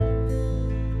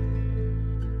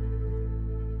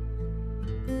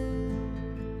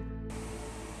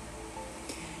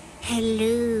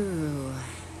Hello.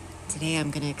 Today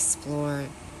I'm going to explore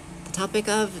the topic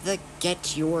of the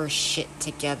get your shit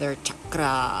together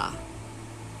chakra,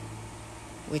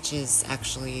 which is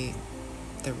actually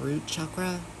the root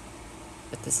chakra,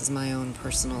 but this is my own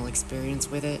personal experience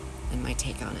with it and my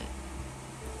take on it.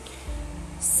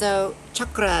 So,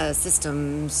 chakra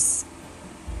systems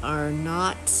are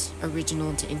not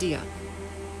original to India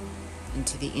and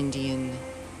to the Indian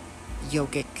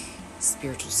yogic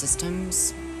spiritual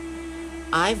systems.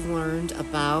 I've learned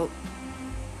about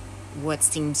what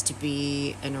seems to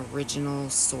be an original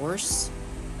source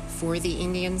for the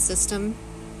Indian system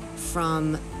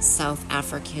from South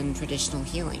African traditional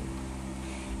healing.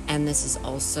 And this is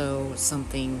also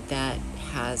something that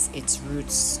has its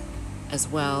roots as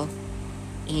well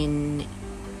in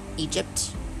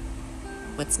Egypt,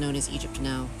 what's known as Egypt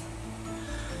now.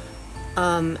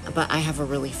 But I have a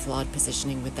really flawed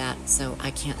positioning with that, so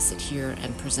I can't sit here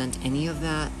and present any of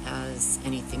that as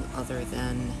anything other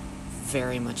than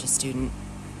very much a student.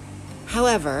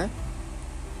 However,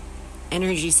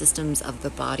 energy systems of the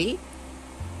body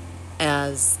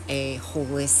as a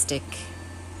holistic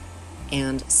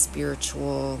and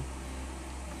spiritual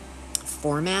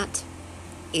format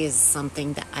is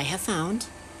something that I have found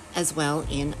as well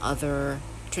in other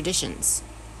traditions.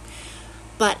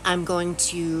 But I'm going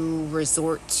to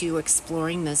resort to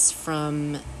exploring this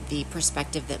from the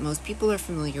perspective that most people are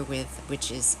familiar with, which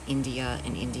is India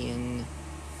and Indian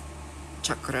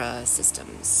chakra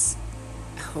systems.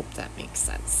 I hope that makes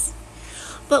sense.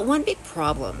 But one big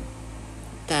problem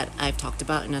that I've talked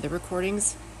about in other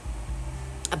recordings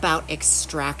about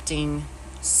extracting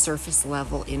surface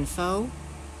level info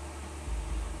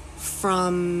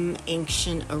from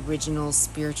ancient original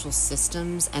spiritual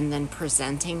systems and then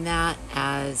presenting that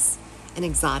as an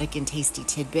exotic and tasty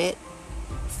tidbit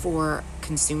for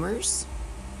consumers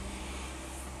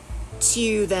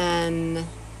to then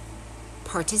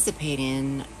participate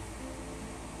in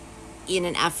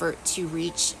an effort to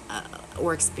reach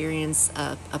or experience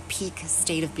a peak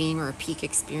state of being or a peak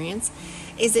experience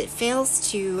is it fails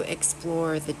to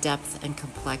explore the depth and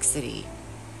complexity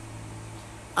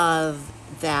of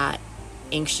that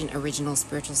ancient original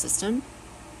spiritual system.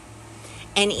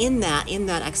 And in that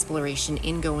exploration,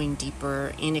 in going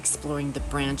deeper, in exploring the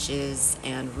branches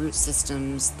and root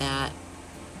systems that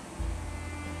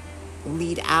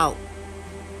lead out,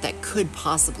 that could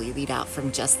possibly lead out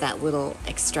from just that little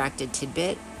extracted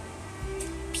tidbit,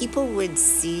 people would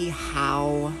see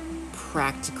how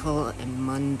practical and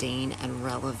mundane and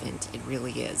relevant it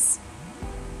really is.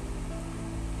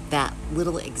 That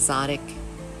little exotic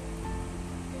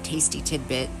tasty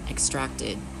tidbit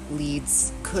extracted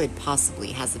has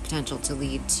the potential to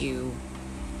lead to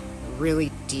really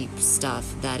deep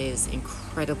stuff that is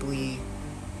incredibly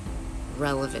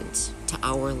relevant to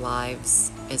our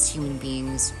lives as human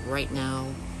beings right now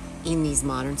in these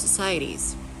modern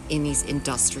societies, in these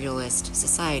industrialist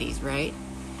societies, right?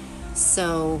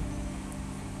 So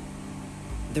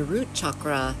the root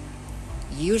chakra,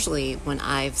 usually when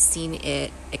I've seen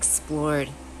it explored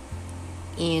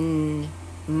in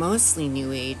mostly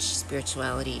New Age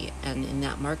spirituality and in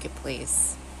that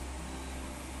marketplace,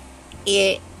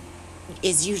 it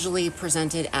is usually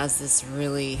presented as this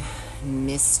really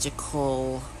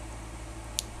mystical,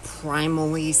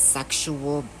 primally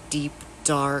sexual, deep,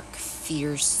 dark,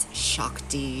 fierce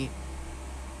Shakti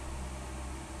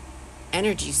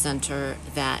energy center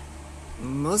that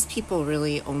most people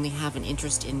really only have an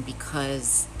interest in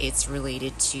because it's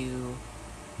related to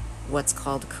what's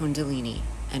called Kundalini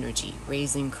energy,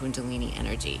 raising Kundalini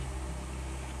energy.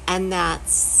 And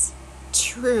that's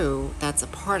true, that's a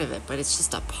part of it, but it's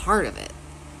just a part of it.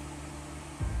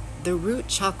 The root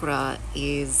chakra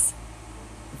is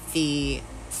the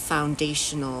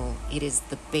foundational, it is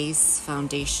the base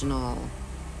foundational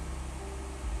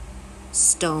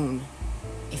stone,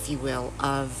 if you will,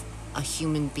 of a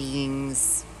human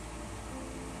being's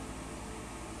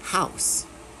house.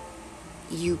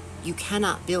 You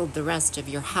cannot build the rest of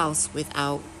your house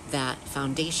without that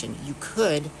foundation. You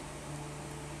could,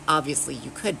 obviously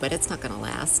you could, but it's not going to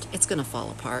last. It's going to fall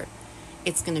apart.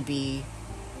 It's going to be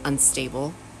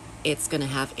unstable. It's going to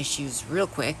have issues real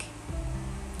quick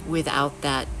without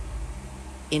that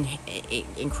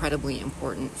incredibly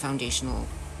important foundational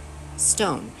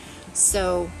stone.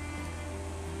 So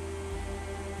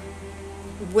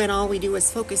when all we do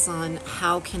is focus on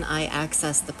how can I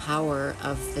access the power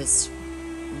of this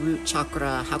root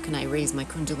chakra, how can I raise my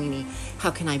Kundalini,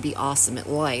 how can I be awesome at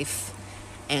life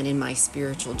and in my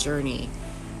spiritual journey,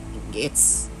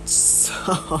 it's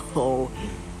so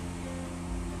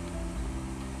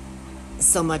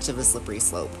much of a slippery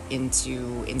slope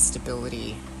into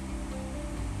instability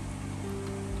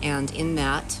And in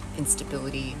that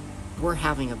instability, we're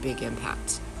having a big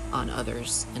impact on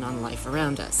others and on life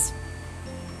around us.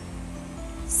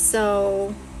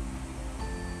 So,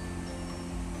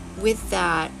 with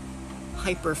that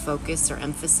hyper focus or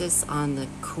emphasis on the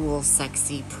cool,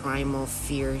 sexy, primal,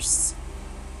 fierce,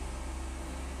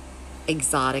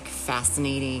 exotic,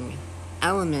 fascinating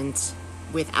element,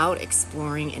 without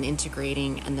exploring and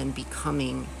integrating and then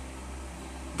becoming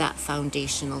that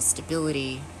foundational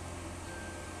stability,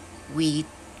 we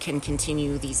can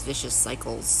continue these vicious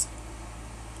cycles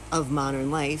of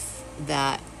modern life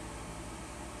that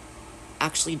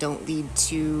actually don't lead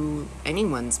to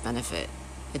anyone's benefit.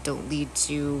 It don't lead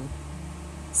to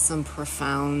some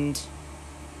profound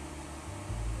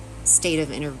state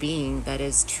of inner being that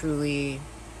is truly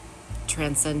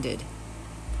transcended.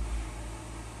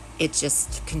 It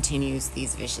just continues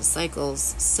these vicious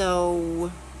cycles.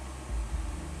 So,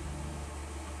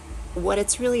 what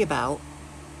it's really about,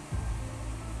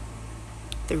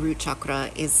 the root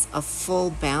chakra, is a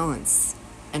full balance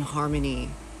and harmony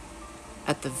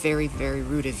at the very, very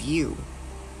root of you,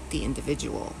 the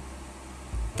individual.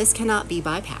 This cannot be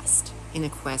bypassed in a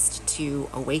quest to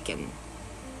awaken.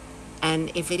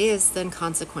 And if it is, then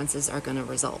consequences are going to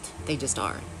result. They just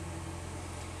are.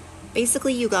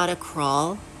 Basically, you gotta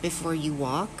crawl before you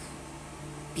walk,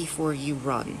 before you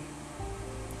run.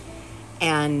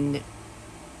 And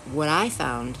what I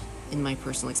found in my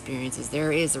personal experience is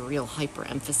there is a real hyper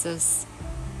emphasis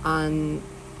on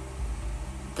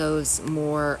those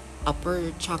more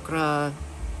upper chakra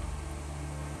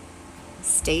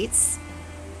states,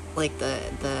 like the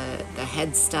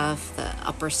head stuff, the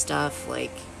upper stuff,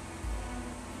 like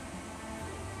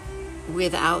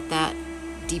without that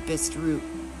deepest root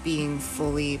being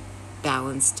fully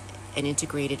balanced and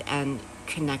integrated and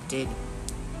connected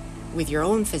with your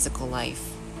own physical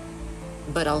life,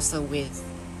 but also with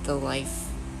the life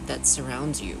that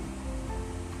surrounds you,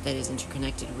 that is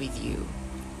interconnected with you.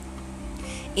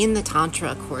 In the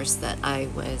Tantra course that I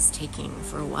was taking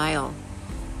for a while,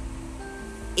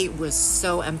 it was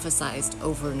so emphasized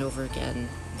over and over again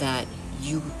that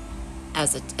you,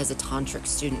 as a tantric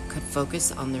student, could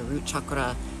focus on the root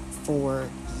chakra for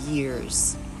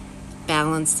years,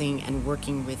 balancing and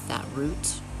working with that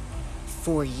root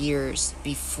for years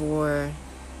before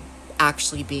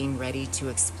actually being ready to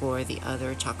explore the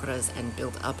other chakras and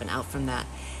build up and out from that,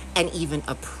 and even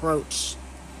approach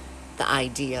the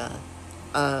idea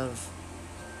of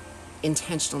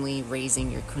intentionally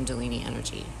raising your Kundalini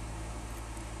energy.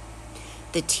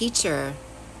 The teacher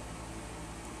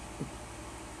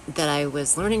that I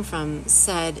was learning from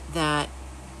said that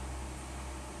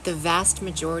the vast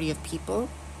majority of people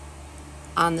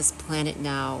on this planet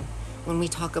now, when we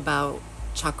talk about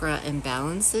chakra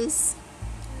imbalances,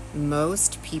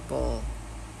 most people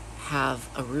have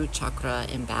a root chakra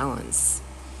imbalance,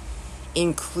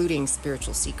 including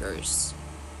spiritual seekers.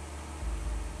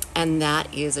 And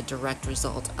that is a direct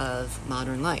result of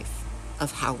modern life,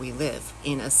 of how we live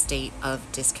in a state of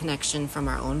disconnection from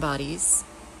our own bodies,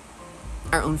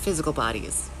 our own physical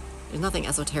bodies. There's nothing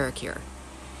esoteric here.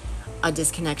 A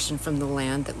disconnection from the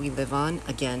land that we live on,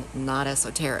 again, not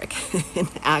esoteric, an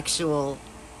actual,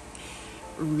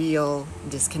 real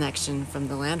disconnection from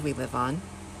the land we live on.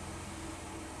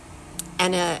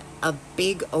 And a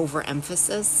big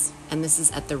overemphasis, and this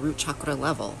is at the root chakra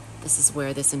level, this is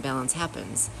where this imbalance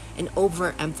happens, an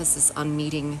overemphasis on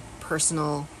meeting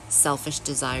personal, selfish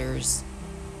desires,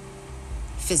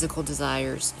 physical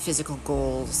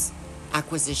goals,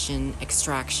 acquisition,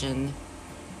 extraction,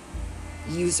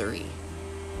 usury.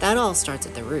 That all starts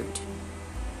at the root.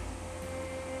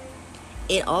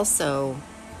 It also,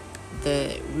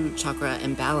 the root chakra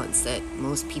imbalance that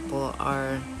most people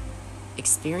are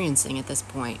experiencing at this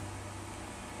point,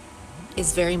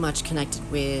 is very much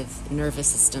connected with nervous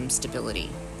system stability.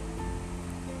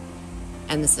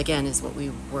 And this again is what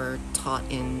we were taught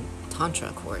in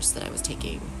Tantra course that I was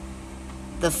taking.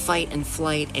 The fight and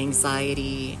flight,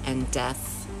 anxiety and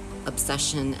death,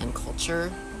 obsession and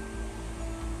culture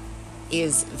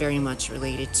is very much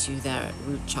related to that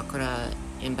root chakra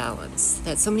imbalance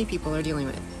that so many people are dealing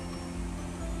with.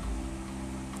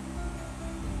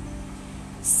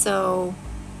 So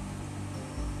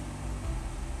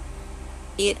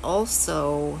it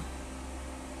also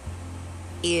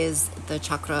is the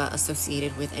chakra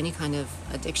associated with any kind of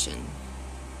addiction,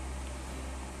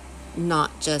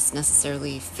 not just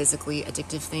necessarily physically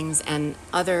addictive things, and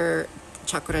other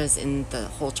chakras in the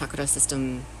whole chakra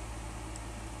system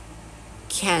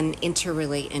can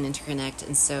interrelate and interconnect,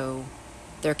 and so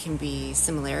there can be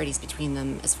similarities between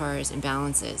them as far as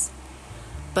imbalances.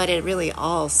 But it really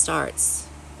all starts,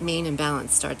 main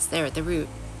imbalance starts there at the root.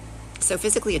 So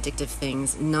physically addictive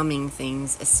things, numbing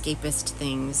things, escapist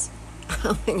things,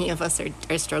 how many of us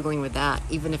are struggling with that?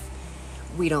 Even if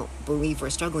we don't believe we're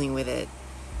struggling with it,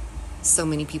 so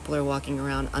many people are walking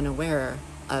around unaware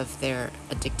of their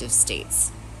addictive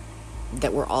states,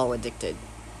 that we're all addicted.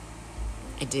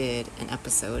 I did an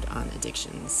episode on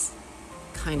addictions,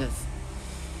 kind of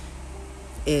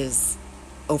is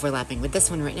overlapping with this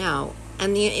one right now,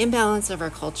 and the imbalance of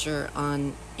our culture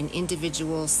on an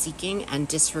individual seeking and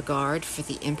disregard for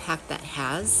the impact that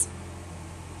has,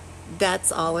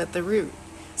 that's all at the root.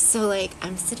 So like,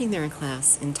 I'm sitting there in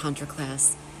Tantra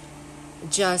class,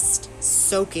 just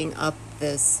soaking up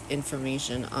this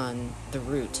information on the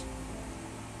root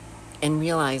and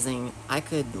realizing I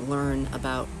could learn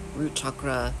about root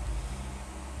chakra.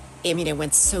 I mean, it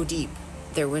went so deep.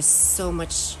 There was so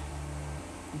much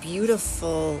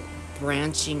beautiful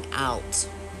branching out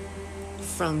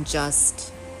from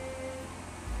just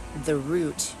the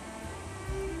root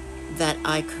that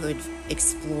I could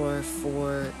explore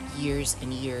for years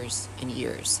and years and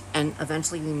years. And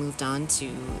eventually we moved on to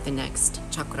the next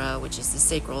chakra, which is the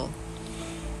sacral,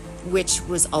 which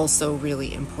was also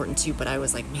really important too. But I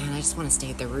was like, man, I just want to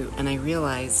stay at the root. And I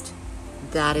realized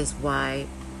that is why,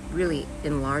 really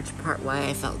in large part, why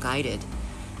I felt guided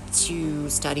to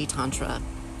study Tantra.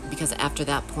 Because after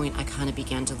that point, I kind of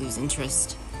began to lose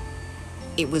interest.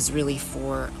 It was really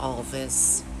for all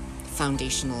this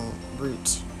foundational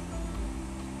root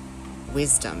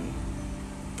wisdom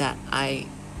that I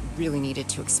really needed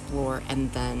to explore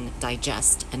and then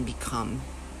digest and become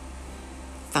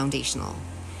foundational.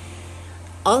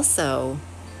 Also,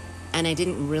 and I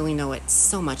didn't really know it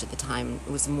so much at the time,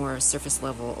 it was more surface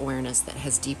level awareness that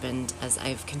has deepened as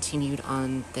I've continued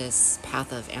on this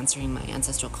path of answering my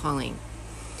ancestral calling.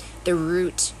 The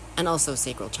root, and also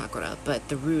sacral chakra, but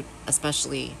the root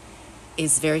especially,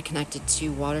 is very connected to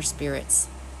water spirits.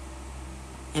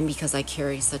 And because I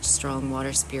carry such strong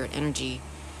water spirit energy,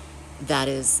 that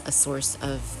is a source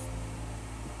of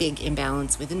big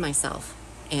imbalance within myself.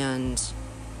 And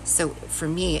so for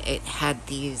me, it had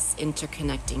these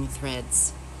interconnecting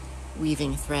threads,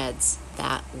 weaving threads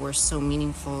that were so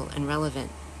meaningful and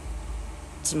relevant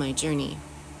to my journey.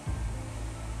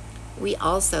 We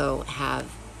also have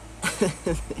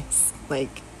this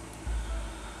like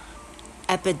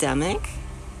epidemic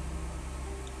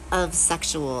of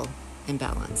sexual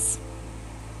imbalance.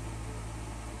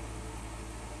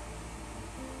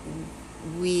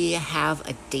 We have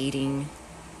a dating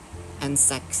and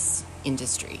sex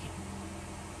industry.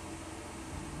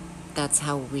 That's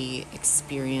how we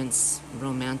experience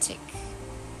romantic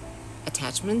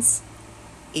attachments.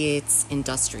 It's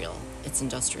industrial. It's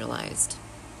industrialized.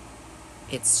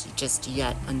 It's just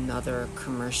yet another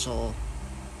commercial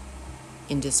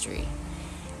industry.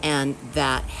 And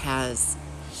that has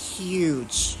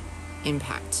huge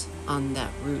impact on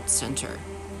that root center.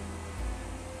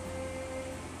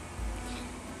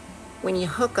 When you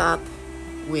hook up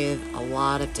with a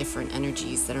lot of different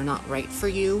energies that are not right for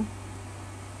you,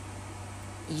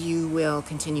 you will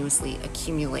continuously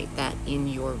accumulate that in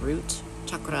your root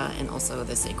chakra and also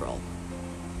the sacral.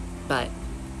 But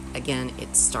again,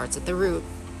 it starts at the root.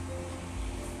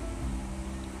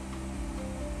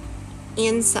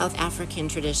 In South African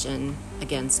tradition,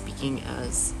 again, speaking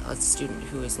as a student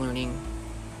who is learning,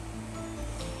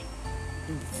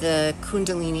 the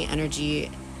Kundalini energy,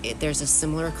 there's a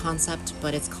similar concept,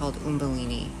 but it's called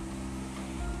Umballini.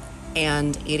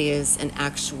 And it is an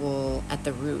actual, at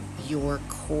the root, your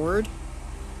cord,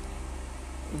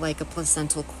 like a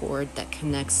placental cord that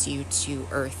connects you to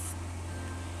earth,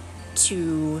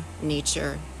 to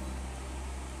nature.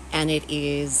 And it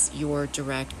is your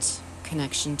direct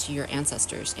connection to your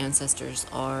ancestors. Ancestors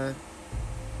are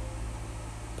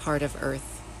part of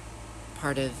earth,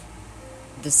 part of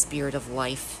the spirit of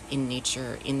life in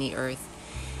nature, in the earth.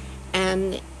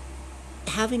 And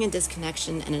having a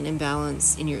disconnection and an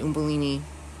imbalance in your Umballini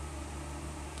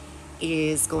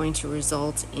is going to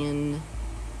result in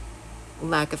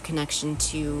lack of connection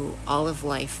to all of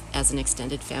life as an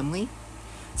extended family.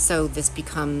 So this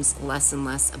becomes less and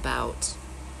less about,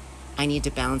 I need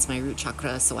to balance my root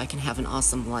chakra so I can have an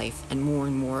awesome life, and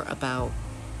more about,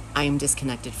 I am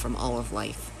disconnected from all of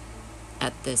life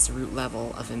at this root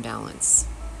level of imbalance.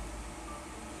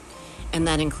 And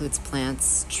that includes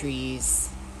plants, trees,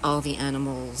 all the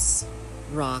animals,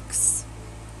 rocks,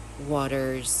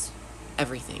 waters,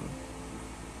 everything.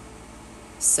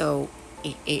 So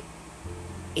it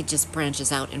just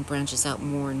branches out and branches out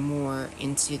more and more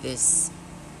into this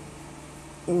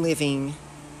living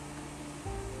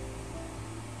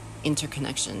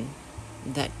interconnection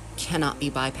that cannot be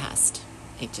bypassed.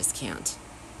 It just can't.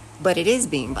 but it is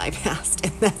being bypassed,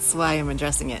 and that's why I'm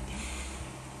addressing it.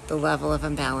 The level of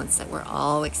imbalance that we're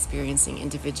all experiencing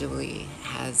individually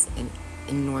has an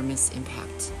enormous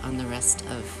impact on the rest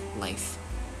of life.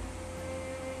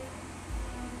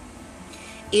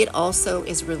 It also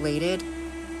is related,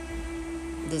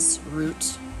 this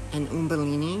root and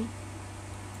umbelini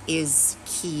is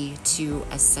key to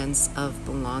a sense of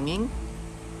belonging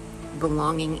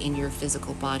in your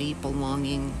physical body,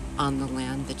 belonging on the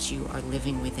land that you are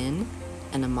living within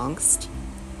and amongst,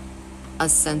 a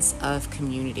sense of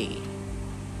community.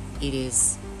 It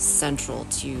is central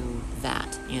to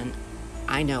that, and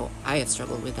I know I have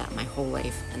struggled with that my whole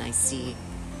life, and I see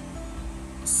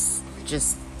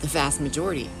just the vast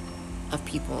majority of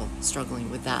people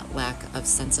struggling with that lack of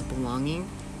sense of belonging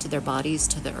to their bodies,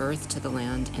 to the earth, to the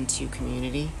land, and to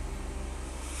community.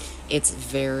 It's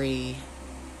very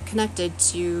connected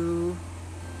to,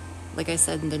 like I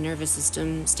said, the nervous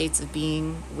system states of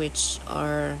being, which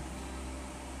has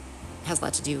a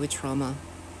lot to do with trauma,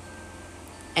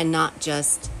 and not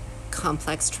just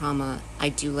complex trauma. I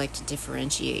do like to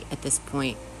differentiate at this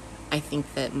point. I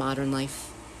think that modern life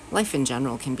in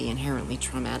general can be inherently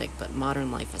traumatic, but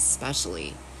modern life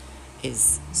especially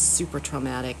is super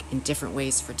traumatic in different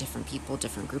ways for different people,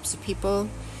 different groups of people.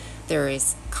 There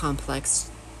is complex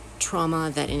trauma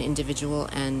that an individual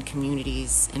and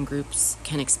communities and groups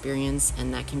can experience,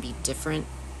 and that can be different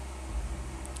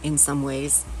in some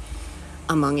ways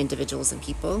among individuals and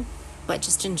people. But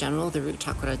just in general, the root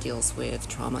chakra deals with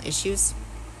trauma issues.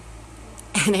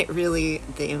 And the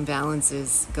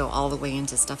imbalances go all the way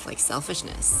into stuff like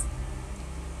selfishness.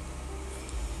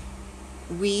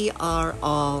 We are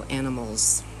all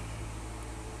animals.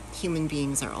 Human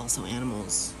beings are also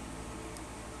animals.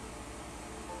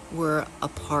 We're a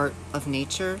part of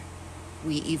nature.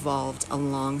 We evolved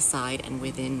alongside and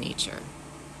within nature.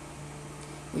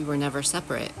 We were never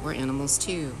separate. We're animals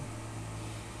too.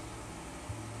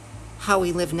 How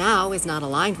we live now is not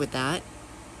aligned with that.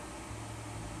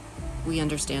 We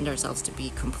understand ourselves to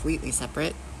be completely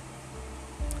separate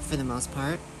for the most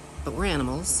part, but we're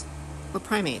animals. We're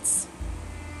primates.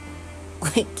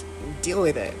 Like, deal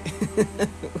with it.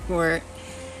 We're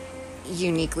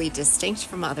uniquely distinct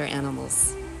from other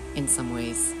animals in some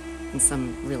ways, in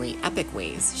some really epic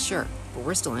ways, sure, but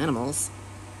we're still animals.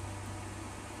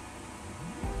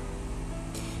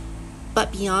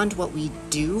 But beyond what we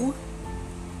do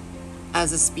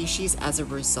as a species, as a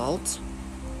result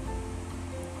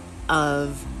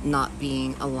of not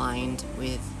being aligned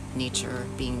with nature,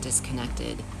 being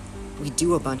disconnected, we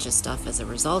do a bunch of stuff as a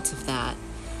result of that.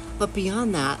 But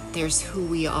beyond that, there's who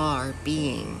we are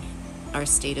being, our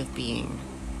state of being,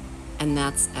 and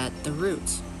that's at the root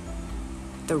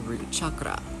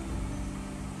chakra.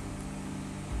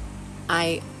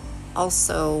 I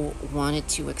also wanted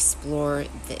to explore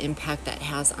the impact that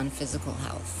has on physical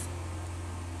health.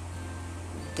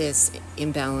 This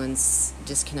imbalance,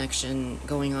 disconnection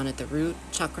going on at the root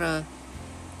chakra,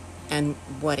 and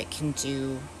what it can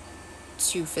do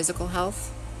to physical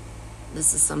health.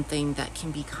 This is something that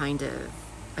can be kind of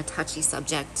a touchy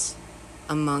subject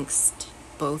amongst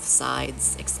both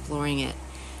sides exploring it.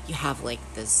 You have like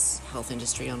this health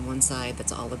industry on one side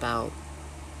that's all about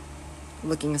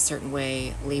looking a certain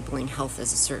way, labeling health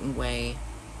as a certain way,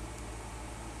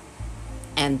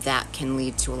 and that can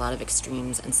lead to a lot of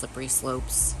extremes and slippery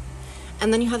slopes.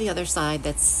 And then you have the other side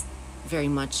that's very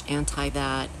much anti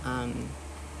that,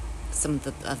 some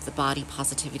of the body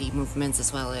positivity movements,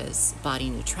 as well as body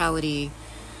neutrality,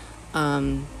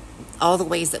 all the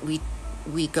ways that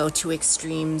we go to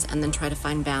extremes and then try to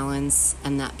find balance,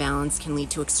 and that balance can lead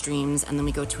to extremes, and then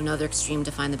we go to another extreme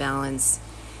to find the balance.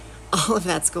 All of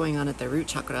that's going on at the root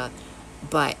chakra,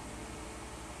 but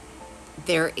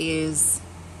there is,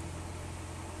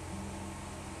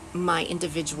 my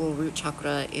individual root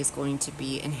chakra is going to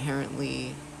be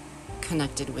inherently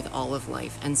connected with all of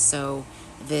life. And so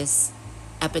this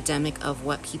epidemic of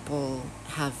what people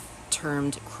have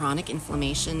termed chronic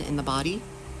inflammation in the body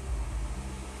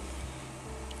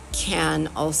can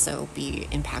also be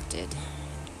impacted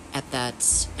at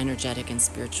that energetic and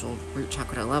spiritual root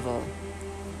chakra level.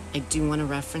 I do want to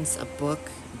reference a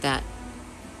book that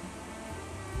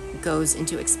goes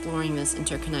into exploring this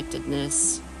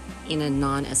interconnectedness in a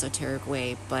non-esoteric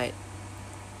way, but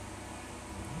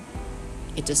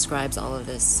it describes all of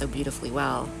this so beautifully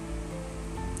well.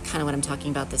 Kind of what I'm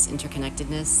talking about, this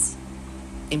interconnectedness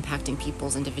impacting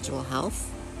people's individual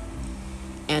health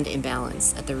and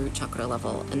imbalance at the root chakra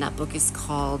level. And that book is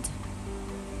called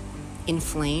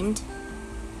Inflamed: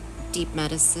 Deep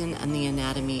Medicine and the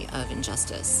Anatomy of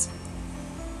Injustice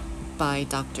by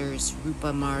Doctors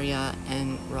Rupa Maria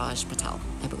and Raj Patel,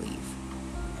 I believe.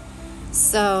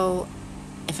 So,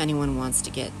 if anyone wants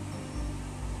to get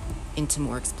into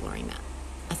more exploring that,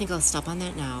 I think I'll stop on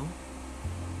that now.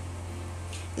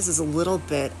 This is a little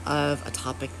bit of a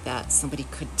topic that somebody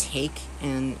could take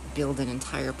and build an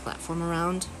entire platform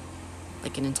around,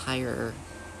 like an entire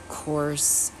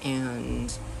course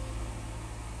and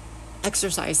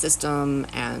exercise system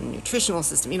and nutritional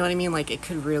system. You know what I mean? Like, it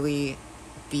could really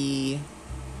be,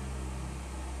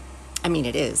 I mean,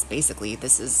 it is basically,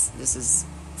 this is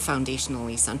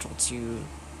foundationally central to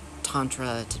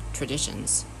Tantra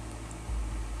traditions.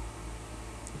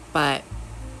 But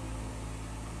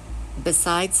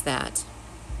besides that,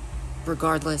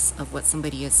 regardless of what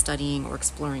somebody is studying or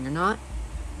exploring or not,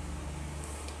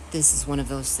 this is one of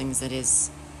those things that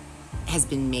has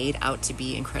been made out to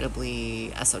be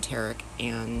incredibly esoteric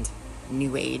and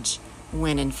new age,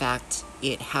 when in fact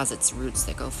it has its roots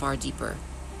that go far deeper,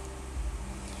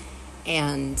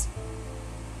 and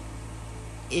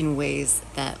in ways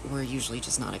that we're usually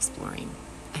just not exploring.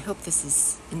 I hope this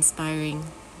is inspiring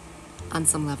on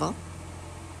some level.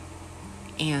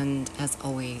 And as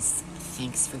always,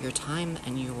 thanks for your time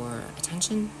and your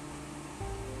attention.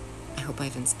 I hope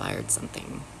I've inspired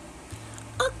something.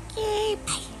 Okay,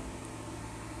 bye.